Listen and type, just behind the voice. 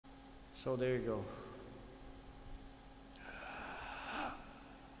So there you go.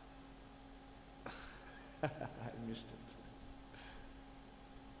 I missed it.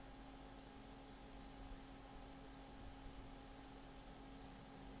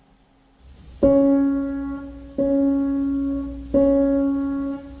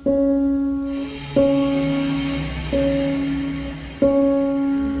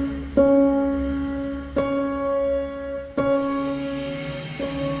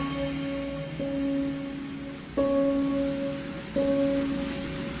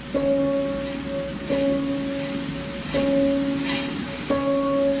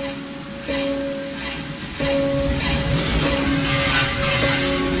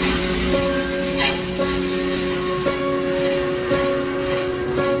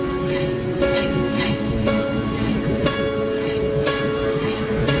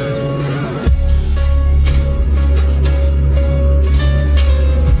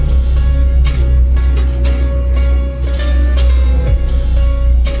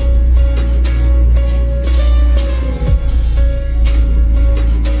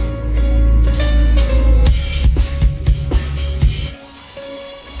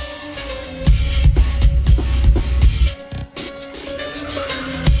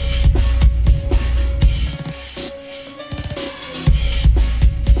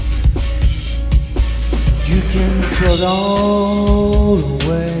 Throw it all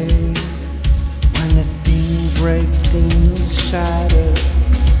away when the thing breaks, things shatter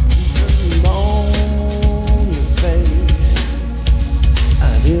on your face,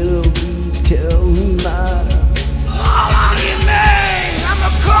 and it'll be till the matter. All on in me, I'm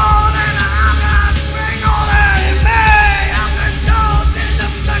the cold and I'm the spring. All in me, I'm the dog in the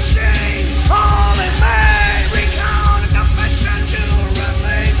machine. All in me, recount a confession to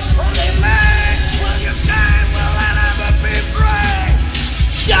remain. All in me, will you stand?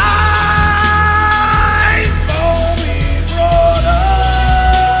 Shine for me, brother.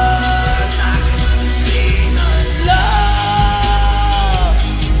 Like a machine of love,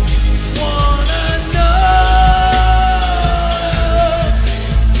 one another.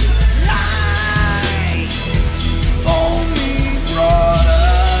 Light for me, brother.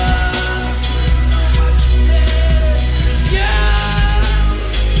 Yeah,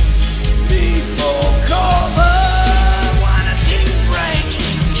 people cover.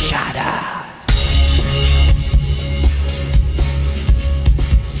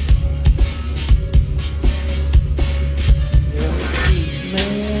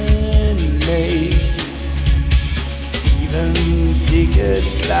 Ticket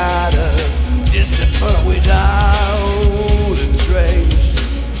glider, disappear without a trace.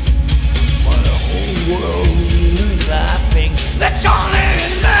 But the whole world is laughing. That's all in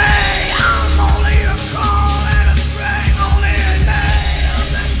me.